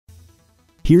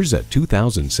Here's a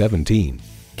 2017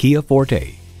 Kia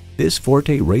Forte. This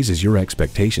Forte raises your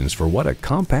expectations for what a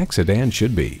compact sedan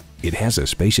should be. It has a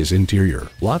spacious interior,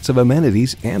 lots of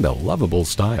amenities, and a lovable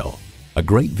style. A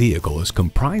great vehicle is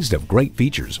comprised of great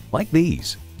features like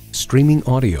these: streaming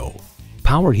audio,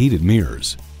 power heated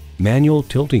mirrors, manual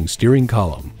tilting steering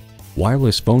column,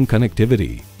 wireless phone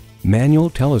connectivity, manual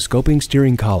telescoping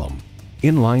steering column,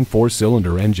 inline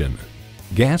 4-cylinder engine,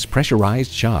 gas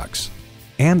pressurized shocks,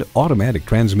 and automatic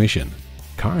transmission.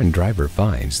 Car and Driver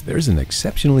finds there's an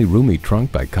exceptionally roomy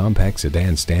trunk by compact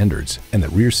sedan standards, and the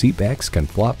rear seat backs can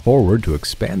flop forward to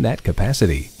expand that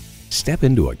capacity. Step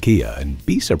into a Kia and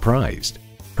be surprised.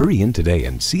 Hurry in today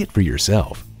and see it for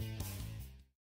yourself.